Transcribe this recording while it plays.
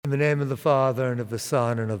In the name of the Father, and of the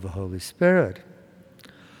Son, and of the Holy Spirit.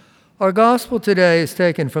 Our gospel today is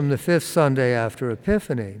taken from the fifth Sunday after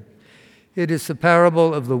Epiphany. It is the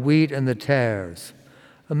parable of the wheat and the tares.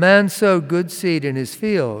 A man sowed good seed in his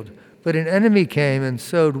field, but an enemy came and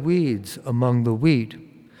sowed weeds among the wheat.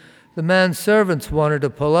 The man's servants wanted to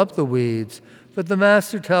pull up the weeds, but the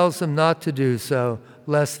master tells them not to do so,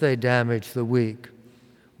 lest they damage the wheat.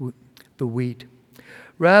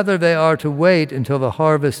 Rather, they are to wait until the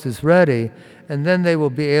harvest is ready, and then they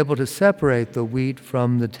will be able to separate the wheat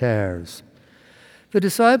from the tares. The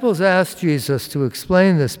disciples asked Jesus to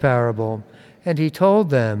explain this parable, and he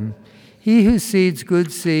told them, "He who seeds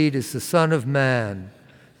good seed is the Son of Man.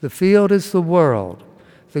 The field is the world.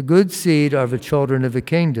 The good seed are the children of the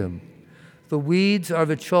kingdom. The weeds are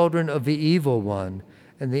the children of the evil one,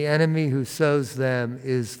 and the enemy who sows them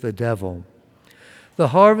is the devil. The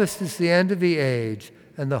harvest is the end of the age,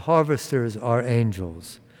 and the harvesters are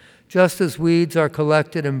angels. Just as weeds are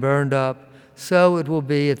collected and burned up, so it will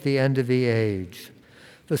be at the end of the age.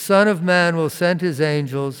 The Son of Man will send his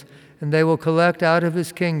angels, and they will collect out of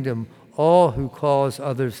his kingdom all who cause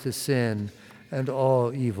others to sin and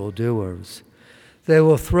all evildoers. They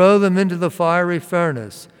will throw them into the fiery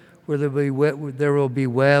furnace, where there will be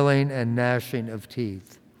wailing and gnashing of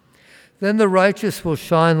teeth. Then the righteous will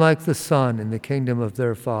shine like the sun in the kingdom of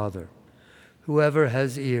their Father. Whoever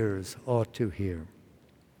has ears ought to hear."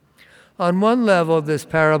 On one level, this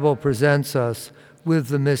parable presents us with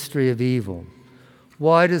the mystery of evil.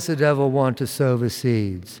 Why does the devil want to sow the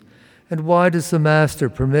seeds? And why does the master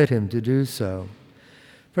permit him to do so?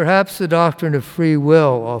 Perhaps the doctrine of free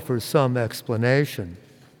will offers some explanation.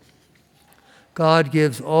 God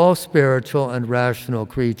gives all spiritual and rational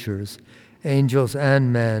creatures, angels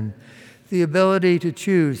and men, the ability to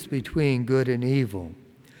choose between good and evil.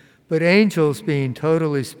 But angels, being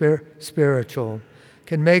totally spiritual,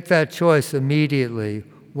 can make that choice immediately,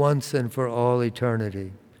 once and for all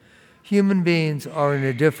eternity. Human beings are in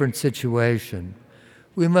a different situation.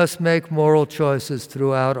 We must make moral choices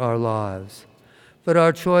throughout our lives. But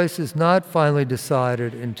our choice is not finally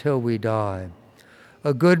decided until we die.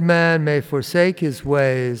 A good man may forsake his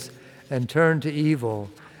ways and turn to evil,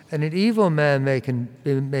 and an evil man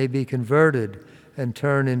may be converted and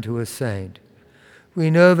turn into a saint. We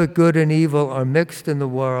know that good and evil are mixed in the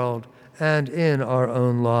world and in our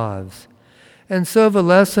own lives. And so the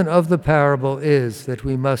lesson of the parable is that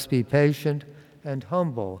we must be patient and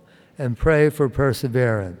humble and pray for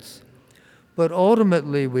perseverance. But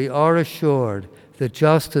ultimately we are assured that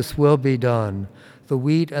justice will be done, the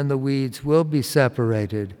wheat and the weeds will be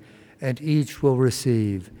separated, and each will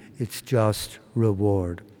receive its just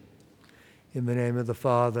reward. In the name of the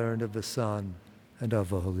Father, and of the Son, and of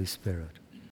the Holy Spirit.